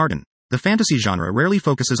 According to Martin, the fantasy genre rarely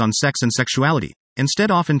focuses on sex and sexuality,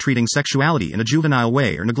 instead often treating sexuality in a juvenile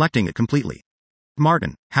way or neglecting it completely.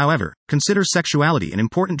 Martin, however, considers sexuality an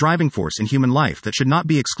important driving force in human life that should not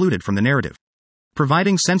be excluded from the narrative.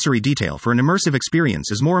 Providing sensory detail for an immersive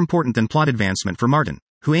experience is more important than plot advancement for Martin,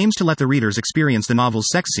 who aims to let the readers experience the novel's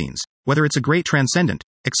sex scenes, whether it's a great transcendent,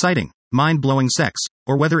 exciting, mind-blowing sex,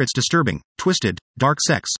 or whether it's disturbing, twisted, dark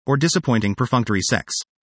sex, or disappointing perfunctory sex.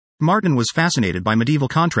 Martin was fascinated by medieval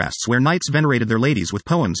contrasts where knights venerated their ladies with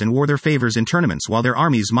poems and wore their favors in tournaments while their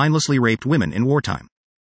armies mindlessly raped women in wartime.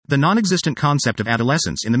 The non-existent concept of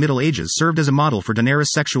adolescence in the Middle Ages served as a model for Daenerys'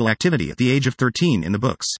 sexual activity at the age of 13 in the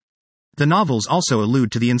books. The novels also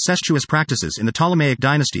allude to the incestuous practices in the Ptolemaic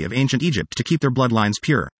dynasty of ancient Egypt to keep their bloodlines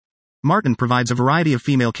pure. Martin provides a variety of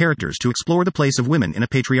female characters to explore the place of women in a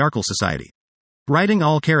patriarchal society. Writing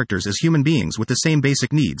all characters as human beings with the same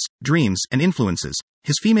basic needs, dreams, and influences,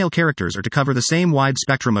 his female characters are to cover the same wide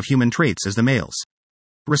spectrum of human traits as the males.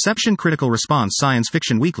 Reception Critical Response Science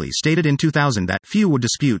Fiction Weekly stated in 2000 that few would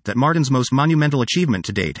dispute that Martin's most monumental achievement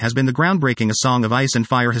to date has been the groundbreaking A Song of Ice and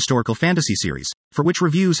Fire historical fantasy series, for which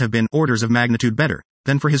reviews have been orders of magnitude better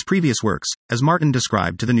than for his previous works, as Martin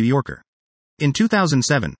described to The New Yorker. In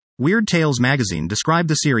 2007, Weird Tales magazine described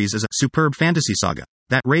the series as a superb fantasy saga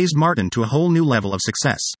that raised Martin to a whole new level of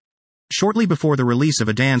success. Shortly before the release of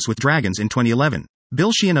A Dance with Dragons in 2011,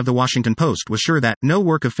 Bill Sheehan of The Washington Post was sure that no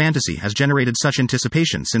work of fantasy has generated such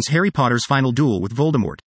anticipation since Harry Potter's final duel with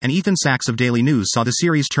Voldemort, and Ethan Sachs of Daily News saw the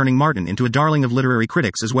series turning Martin into a darling of literary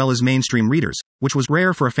critics as well as mainstream readers, which was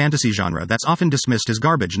rare for a fantasy genre that's often dismissed as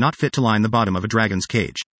garbage not fit to line the bottom of a dragon's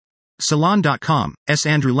cage. Salon.com's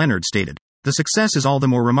Andrew Leonard stated, "The success is all the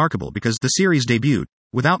more remarkable because the series debuted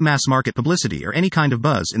without mass market publicity or any kind of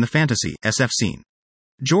buzz in the fantasy SF scene.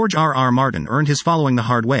 George R.R. Martin earned his following the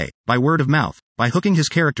hard way, by word of mouth, by hooking his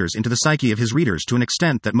characters into the psyche of his readers to an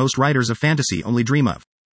extent that most writers of fantasy only dream of."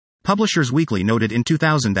 Publishers Weekly noted in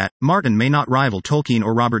 2000 that Martin may not rival Tolkien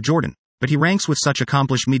or Robert Jordan, but he ranks with such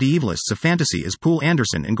accomplished medievalists of fantasy as Poul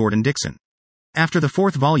Anderson and Gordon Dixon. After the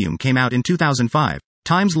fourth volume came out in 2005,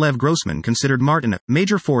 Time's Lev Grossman considered Martin a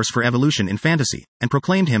major force for evolution in fantasy, and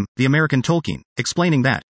proclaimed him the American Tolkien, explaining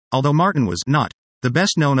that, although Martin was not the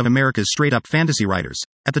best known of America's straight-up fantasy writers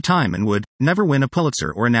at the time and would never win a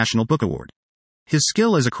Pulitzer or a National Book Award, his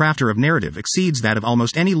skill as a crafter of narrative exceeds that of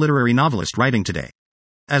almost any literary novelist writing today.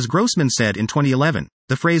 As Grossman said in 2011,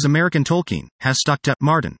 the phrase American Tolkien has stuck to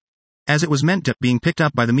Martin, as it was meant to, being picked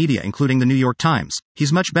up by the media including the New York Times.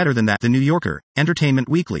 He's much better than that, The New Yorker, Entertainment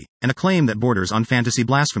Weekly, and a claim that borders on fantasy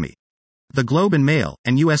blasphemy. The Globe and Mail,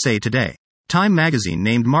 and USA Today. Time magazine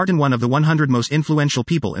named Martin one of the 100 most influential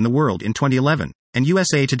people in the world in 2011, and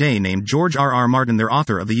USA Today named George R.R. Martin their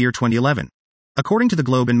author of the year 2011. According to the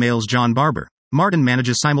Globe and Mail's John Barber, Martin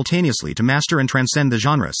manages simultaneously to master and transcend the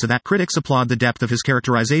genre so that critics applaud the depth of his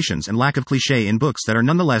characterizations and lack of cliché in books that are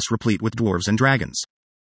nonetheless replete with dwarves and dragons.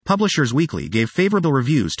 Publishers Weekly gave favorable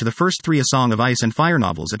reviews to the first 3 A Song of Ice and Fire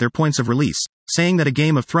novels at their points of release, saying that A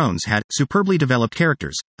Game of Thrones had superbly developed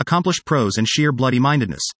characters, accomplished prose and sheer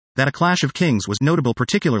bloody-mindedness, that A Clash of Kings was notable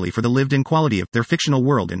particularly for the lived-in quality of their fictional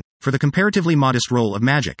world and for the comparatively modest role of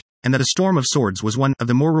magic, and that A Storm of Swords was one of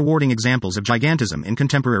the more rewarding examples of gigantism in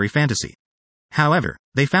contemporary fantasy. However,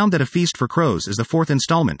 they found that A Feast for Crows is the fourth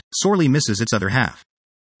installment, sorely misses its other half.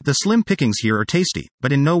 The slim pickings here are tasty,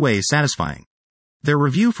 but in no way satisfying. Their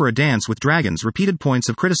review for A Dance with Dragons repeated points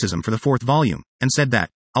of criticism for the fourth volume, and said that,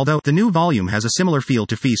 although the new volume has a similar feel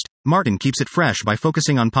to Feast, Martin keeps it fresh by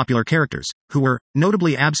focusing on popular characters, who were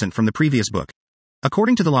notably absent from the previous book.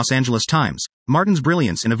 According to the Los Angeles Times, Martin's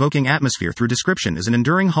brilliance in evoking atmosphere through description is an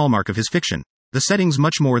enduring hallmark of his fiction, the setting's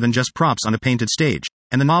much more than just props on a painted stage,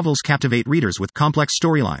 and the novels captivate readers with complex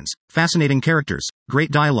storylines, fascinating characters,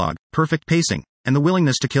 great dialogue, perfect pacing, and the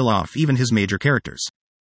willingness to kill off even his major characters.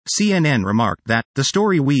 CNN remarked that, the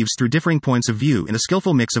story weaves through differing points of view in a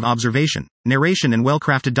skillful mix of observation, narration and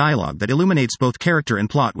well-crafted dialogue that illuminates both character and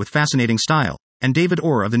plot with fascinating style, and David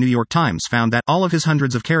Orr of the New York Times found that all of his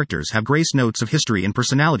hundreds of characters have grace notes of history and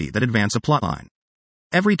personality that advance a plotline.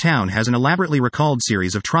 Every town has an elaborately recalled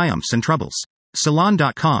series of triumphs and troubles.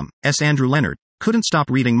 Salon.com's Andrew Leonard couldn't stop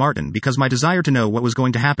reading Martin because my desire to know what was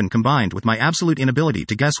going to happen combined with my absolute inability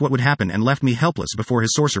to guess what would happen and left me helpless before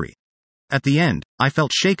his sorcery. At the end, I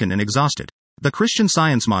felt shaken and exhausted. The Christian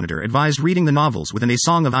Science Monitor advised reading the novels with an A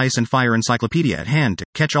Song of Ice and Fire encyclopedia at hand to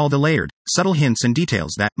catch all the layered, subtle hints and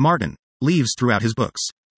details that Martin leaves throughout his books.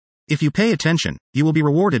 If you pay attention, you will be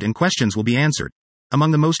rewarded and questions will be answered.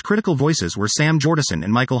 Among the most critical voices were Sam Jordison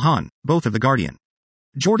and Michael Hahn, both of The Guardian.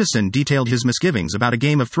 Jordison detailed his misgivings about A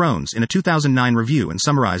Game of Thrones in a 2009 review and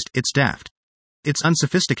summarized, "It's daft. It's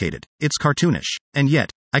unsophisticated. It's cartoonish. And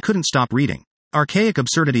yet, I couldn't stop reading. Archaic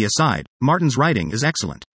absurdity aside, Martin's writing is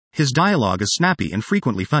excellent. His dialogue is snappy and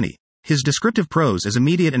frequently funny. His descriptive prose is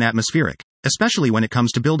immediate and atmospheric, especially when it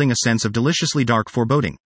comes to building a sense of deliciously dark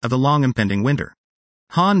foreboding of the long impending winter."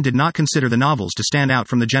 Hahn did not consider the novels to stand out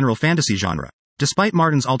from the general fantasy genre, despite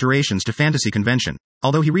Martin's alterations to fantasy convention,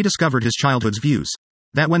 although he rediscovered his childhood's views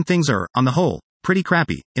that when things are, on the whole, pretty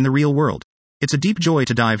crappy in the real world, it's a deep joy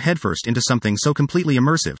to dive headfirst into something so completely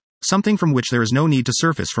immersive, something from which there is no need to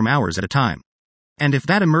surface from hours at a time. And if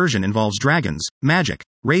that immersion involves dragons, magic,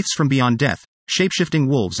 wraiths from beyond death, shape-shifting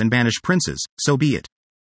wolves and banished princes, so be it.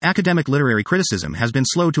 Academic literary criticism has been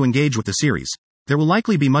slow to engage with the series. There will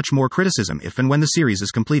likely be much more criticism if and when the series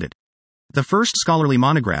is completed. The first scholarly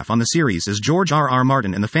monograph on the series is George R.R.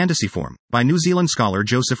 Martin and the Fantasy Form, by New Zealand scholar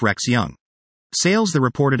Joseph Rex Young. The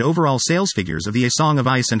reported overall sales figures of the A Song of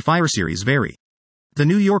Ice and Fire series vary. The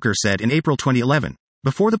New Yorker said in April 2011,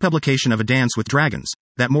 before the publication of A Dance with Dragons,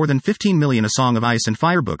 that more than 15 million A Song of Ice and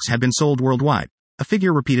Fire books had been sold worldwide, a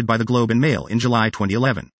figure repeated by the Globe and Mail in July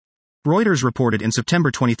 2011. Reuters reported in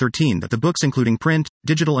September 2013 that the books, including print,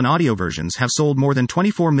 digital and audio versions, have sold more than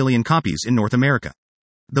 24 million copies in North America.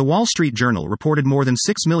 The Wall Street Journal reported more than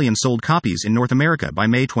 6 million sold copies in North America by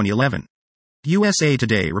May 2011. USA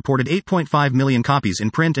Today reported 8.5 million copies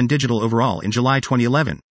in print and digital overall in July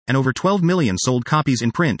 2011, and over 12 million sold copies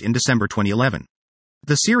in print in December 2011.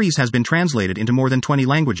 The series has been translated into more than 20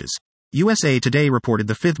 languages. USA Today reported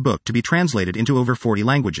the fifth book to be translated into over 40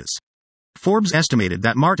 languages. Forbes estimated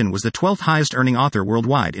that Martin was the 12th highest-earning author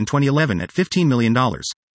worldwide in 2011 at $15 million.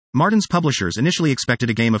 Martin's publishers initially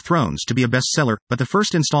expected A Game of Thrones to be a bestseller, but the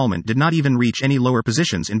first installment did not even reach any lower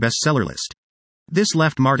positions in bestseller list. This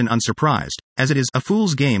left Martin unsurprised, as it is a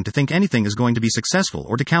fool's game to think anything is going to be successful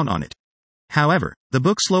or to count on it. However, the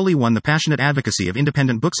book slowly won the passionate advocacy of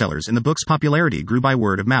independent booksellers and the book's popularity grew by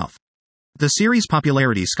word of mouth. The series'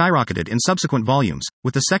 popularity skyrocketed in subsequent volumes,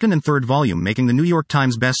 with the second and third volume making the New York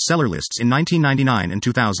Times bestseller lists in 1999 and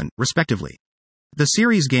 2000, respectively. The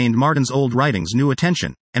series gained Martin's old writings new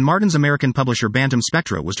attention, and Martin's American publisher Bantam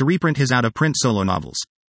Spectra was to reprint his out-of-print solo novels.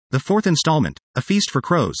 The fourth installment, A Feast for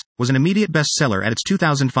Crows, was an immediate bestseller at its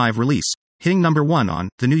 2005 release, hitting number 1 on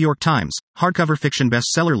The New York Times hardcover fiction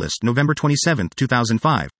bestseller list November 27,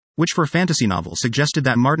 2005, which for a fantasy novel suggested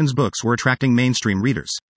that Martin's books were attracting mainstream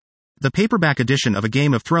readers. The paperback edition of A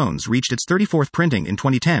Game of Thrones reached its 34th printing in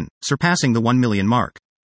 2010, surpassing the 1 million mark.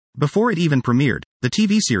 Before it even premiered, the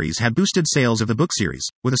TV series had boosted sales of the book series,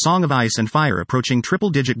 with A Song of Ice and Fire approaching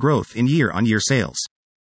triple-digit growth in year-on-year sales.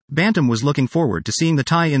 Bantam was looking forward to seeing the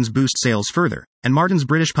tie-ins boost sales further, and Martin's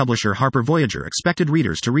British publisher Harper Voyager expected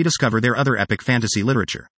readers to rediscover their other epic fantasy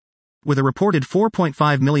literature. With a reported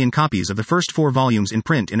 4.5 million copies of the first 4 volumes in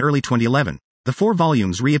print in early 2011, the 4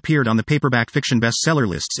 volumes reappeared on the paperback fiction bestseller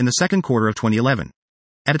lists in the second quarter of 2011.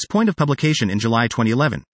 At its point of publication in July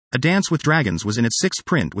 2011, A Dance with Dragons was in its 6th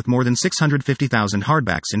print with more than 650,000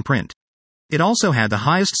 hardbacks in print. It also had the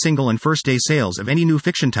highest single and first-day sales of any new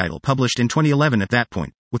fiction title published in 2011 at that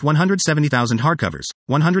point, with 170,000 hardcovers,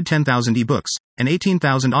 110,000 e-books, and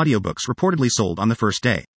 18,000 audiobooks reportedly sold on the first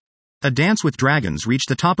day. A Dance with Dragons reached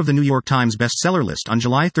the top of the New York Times bestseller list on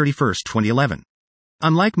July 31, 2011.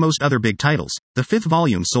 Unlike most other big titles, the fifth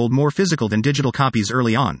volume sold more physical than digital copies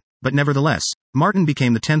early on, but nevertheless, Martin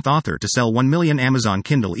became the 10th author to sell 1 million Amazon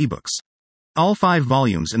Kindle ebooks. All 5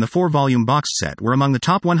 volumes in the 4-volume boxed set were among the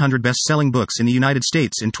top 100 best-selling books in the United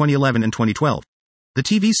States in 2011 and 2012. The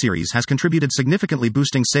TV series has contributed significantly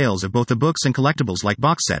boosting sales of both the books and collectibles like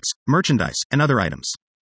box sets, merchandise, and other items.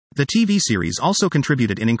 The TV series also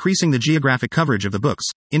contributed in increasing the geographic coverage of the books,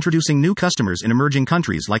 introducing new customers in emerging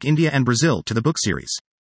countries like India and Brazil to the book series.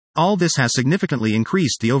 All this has significantly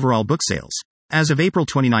increased the overall book sales. As of April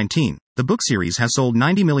 2019, the book series has sold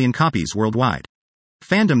 90 million copies worldwide.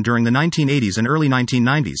 Fandom during the 1980s and early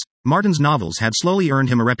 1990s, Martin's novels had slowly earned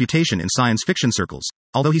him a reputation in science fiction circles,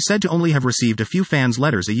 although he said to only have received a few fans'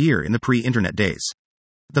 letters a year in the pre-internet days.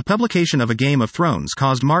 The publication of A Game of Thrones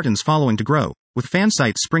caused Martin's following to grow, with fan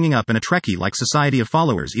sites springing up and a Trekkie-like society of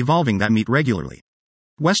followers evolving that meet regularly.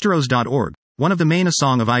 Westeros.org, one of the main A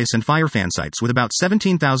Song of Ice and Fire fan sites with about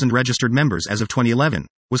 17,000 registered members as of 2011,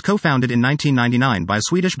 was co-founded in 1999 by a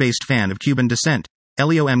Swedish-based fan of Cuban descent,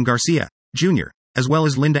 Elio M. Garcia, Jr., as well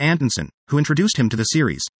as Linda Antonsen, who introduced him to the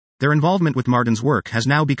series. Their involvement with Martin's work has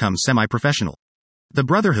now become semi-professional. The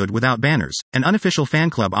Brotherhood Without Banners, an unofficial fan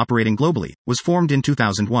club operating globally, was formed in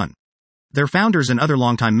 2001. Their founders and other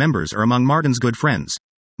longtime members are among Martin's good friends.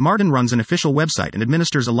 Martin runs an official website and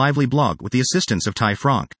administers a lively blog with the assistance of Ty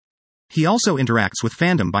Franck. He also interacts with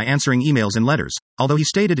fandom by answering emails and letters, although he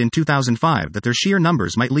stated in 2005 that their sheer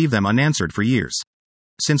numbers might leave them unanswered for years.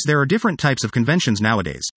 Since there are different types of conventions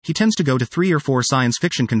nowadays, he tends to go to 3 or 4 science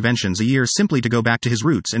fiction conventions a year simply to go back to his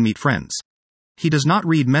roots and meet friends. He does not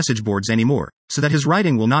read message boards anymore, so that his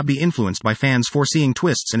writing will not be influenced by fans foreseeing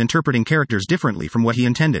twists and interpreting characters differently from what he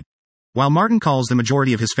intended. While Martin calls the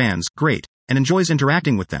majority of his fans great, and enjoys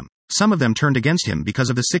interacting with them, some of them turned against him because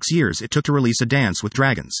of the 6 years it took to release A Dance with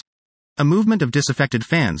Dragons. A movement of disaffected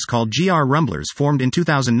fans called GR Rumblers formed in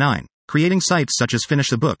 2009, creating sites such as Finish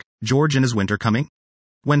the Book, George and Is Winter Coming?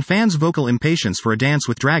 When fans' vocal impatience for A Dance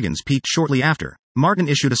with Dragons peaked shortly after, Martin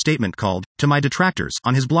issued a statement called, "To My Detractors,"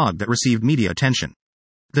 on his blog that received media attention.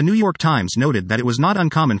 The New York Times noted that it was not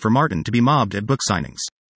uncommon for Martin to be mobbed at book signings.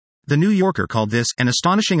 The New Yorker called this an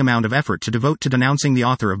astonishing amount of effort to devote to denouncing the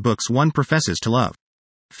author of books one professes to love.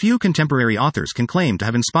 Few contemporary authors can claim to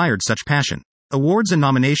have inspired such passion. Awards and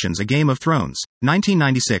nominations: A Game of Thrones,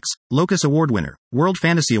 1996, Locus Award winner, World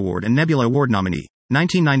Fantasy Award and Nebula Award nominee,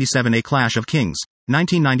 1997 A Clash of Kings,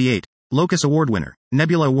 1998, Locus Award winner,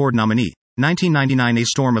 Nebula Award nominee, 1999 A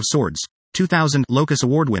Storm of Swords, 2000 Locus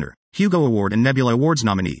Award winner, Hugo Award and Nebula Awards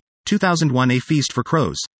nominee, 2001 A Feast for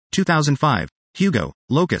Crows, 2005, Hugo,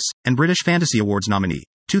 Locus, and British Fantasy Awards nominee,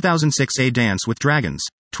 2006 A Dance with Dragons,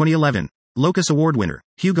 2011, Locus Award winner,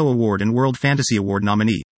 Hugo Award and World Fantasy Award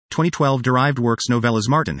nominee, 2012 Derived Works Novellas.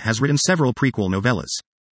 Martin has written several prequel novellas.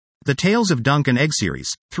 The Tales of Dunk and Egg series,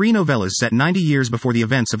 3 novellas set 90 years before the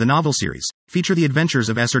events of the novel series, feature the adventures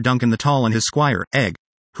of Esser Duncan the Tall and his squire, Egg,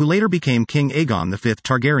 who later became King Aegon V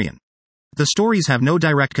Targaryen. The stories have no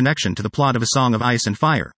direct connection to the plot of A Song of Ice and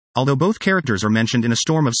Fire, although both characters are mentioned in A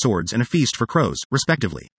Storm of Swords and A Feast for Crows,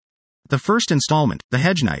 respectively. The first installment, The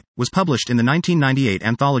Hedge Knight, was published in the 1998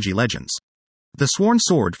 anthology Legends. The Sworn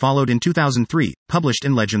Sword followed in 2003, published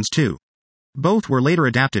in Legends 2. Both were later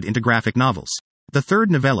adapted into graphic novels. The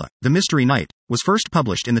third novella, The Mystery Knight, was first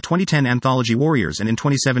published in the 2010 anthology Warriors, and in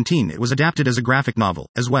 2017 it was adapted as a graphic novel,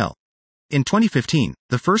 as well. In 2015,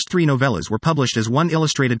 the first 3 novellas were published as one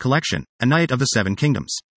illustrated collection, A Knight of the Seven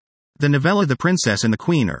Kingdoms. The novella The Princess and the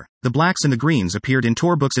Queen, or The Blacks and the Greens, appeared in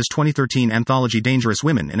Tor Books' 2013 anthology Dangerous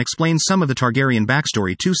Women and explains some of the Targaryen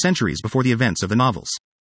backstory 2 centuries before the events of the novels.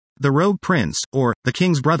 The Rogue Prince, or The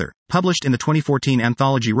King's Brother, published in the 2014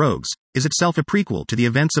 anthology Rogues, is itself a prequel to the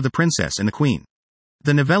events of The Princess and the Queen.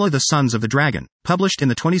 The novella The Sons of the Dragon, published in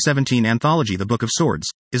the 2017 anthology The Book of Swords,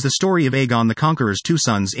 is the story of Aegon the Conqueror's 2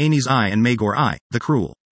 sons Aenys I and Maegor I, the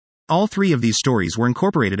Cruel. All 3 of these stories were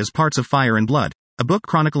incorporated as parts of Fire and Blood, a book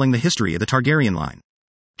chronicling the history of the Targaryen line.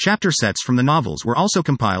 Chapter sets from the novels were also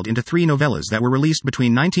compiled into 3 novellas that were released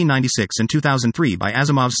between 1996 and 2003 by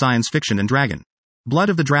Asimov's Science Fiction and Dragon. Blood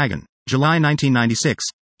of the Dragon, July 1996,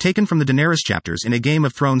 taken from the Daenerys chapters in A Game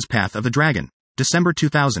of Thrones. Path of the Dragon, December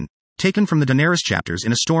 2000, taken from the Daenerys chapters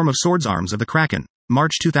in A Storm of Swords. Arms of the Kraken,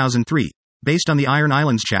 March 2003, based on the Iron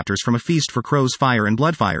Islands chapters from A Feast for Crows. Fire and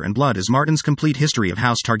Blood. Fire and Blood is Martin's complete history of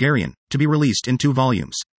House Targaryen, to be released in 2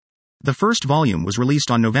 volumes. The first volume was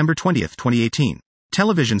released on November 20, 2018.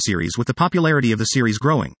 Television series. With the popularity of the series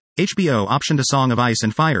growing, HBO optioned A Song of Ice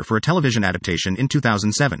and Fire for a television adaptation in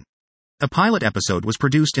 2007. A pilot episode was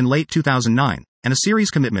produced in late 2009, and a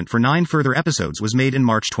series commitment for 9 further episodes was made in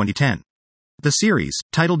March 2010. The series,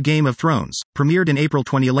 titled Game of Thrones, premiered in April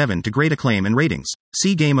 2011 to great acclaim and ratings.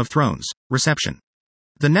 See Game of Thrones reception.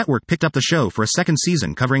 The network picked up the show for a second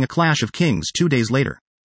season covering a clash of kings 2 days later.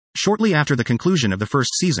 Shortly after the conclusion of the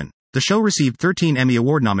first season, the show received 13 Emmy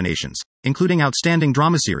Award nominations, including Outstanding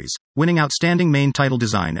Drama Series, winning Outstanding Main Title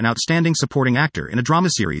Design and Outstanding Supporting Actor in a Drama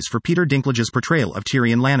Series for Peter Dinklage's portrayal of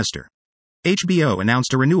Tyrion Lannister. HBO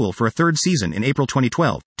announced a renewal for a third season in April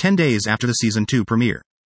 2012, 10 days after the Season 2 premiere.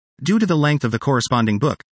 Due to the length of the corresponding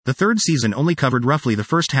book, the third season only covered roughly the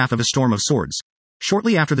first half of A Storm of Swords.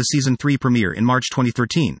 Shortly after the Season 3 premiere in March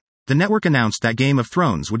 2013, the network announced that Game of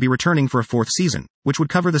Thrones would be returning for a fourth season, which would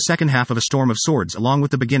cover the second half of A Storm of Swords along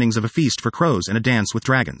with the beginnings of A Feast for Crows and A Dance with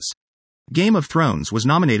Dragons. Game of Thrones was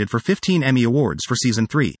nominated for 15 Emmy Awards for Season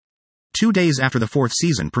 3. 2 days after the fourth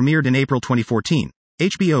season premiered in April 2014,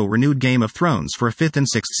 HBO renewed Game of Thrones for a fifth and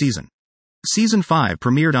sixth season. Season 5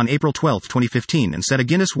 premiered on April 12, 2015 and set a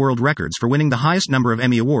Guinness World Records for winning the highest number of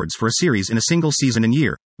Emmy Awards for a series in a single season and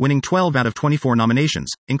year, winning 12 out of 24 nominations,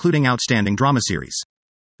 including Outstanding Drama Series.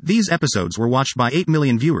 These episodes were watched by 8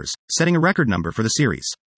 million viewers, setting a record number for the series.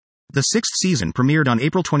 The sixth season premiered on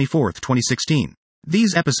April 24, 2016.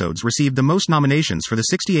 These episodes received the most nominations for the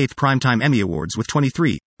 68th Primetime Emmy Awards with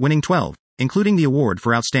 23, winning 12, including the award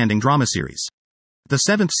for Outstanding Drama Series. The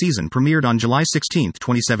seventh season premiered on July 16,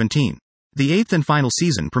 2017. The eighth and final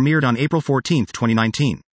season premiered on April 14,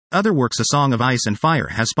 2019. Other works A Song of Ice and Fire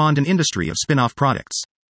has spawned an industry of spin-off products.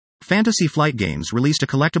 Fantasy Flight Games released a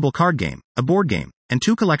collectible card game, a board game, and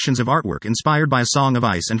 2 collections of artwork inspired by A Song of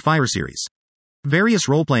Ice and Fire series. Various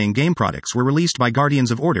role-playing game products were released by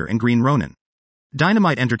Guardians of Order and Green Ronin.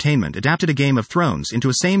 Dynamite Entertainment adapted A Game of Thrones into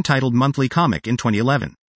a same-titled monthly comic in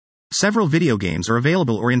 2011. Several video games are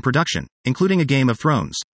available or in production, including A Game of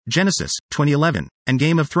Thrones, Genesis, 2011, and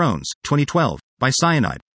Game of Thrones, 2012, by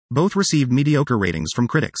Cyanide. Both received mediocre ratings from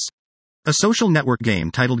critics. A social network game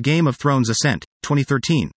titled Game of Thrones Ascent,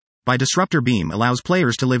 2013, by Disruptor Beam allows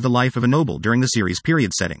players to live the life of a noble during the series'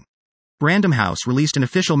 period setting. Random House released an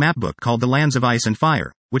official map book called The Lands of Ice and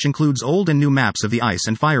Fire, which includes old and new maps of the Ice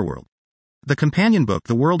and Fire world. The companion book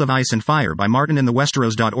The World of Ice and Fire by Martin and the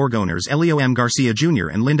Westeros.org owners Elio M. Garcia Jr.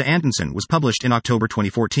 and Linda Antonsen was published in October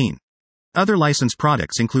 2014. Other licensed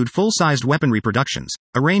products include full-sized weaponry productions,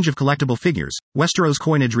 a range of collectible figures, Westeros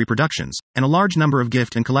coinage reproductions, and a large number of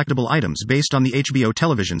gift and collectible items based on the HBO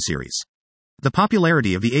television series. The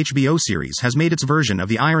popularity of the HBO series has made its version of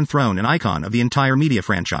the Iron Throne an icon of the entire media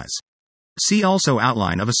franchise. See also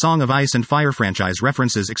Outline of A Song of Ice and Fire franchise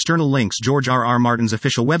references external links George R.R. Martin's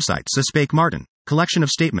official website So Spake Martin, collection of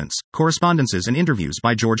statements, correspondences and interviews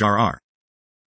by George R.R.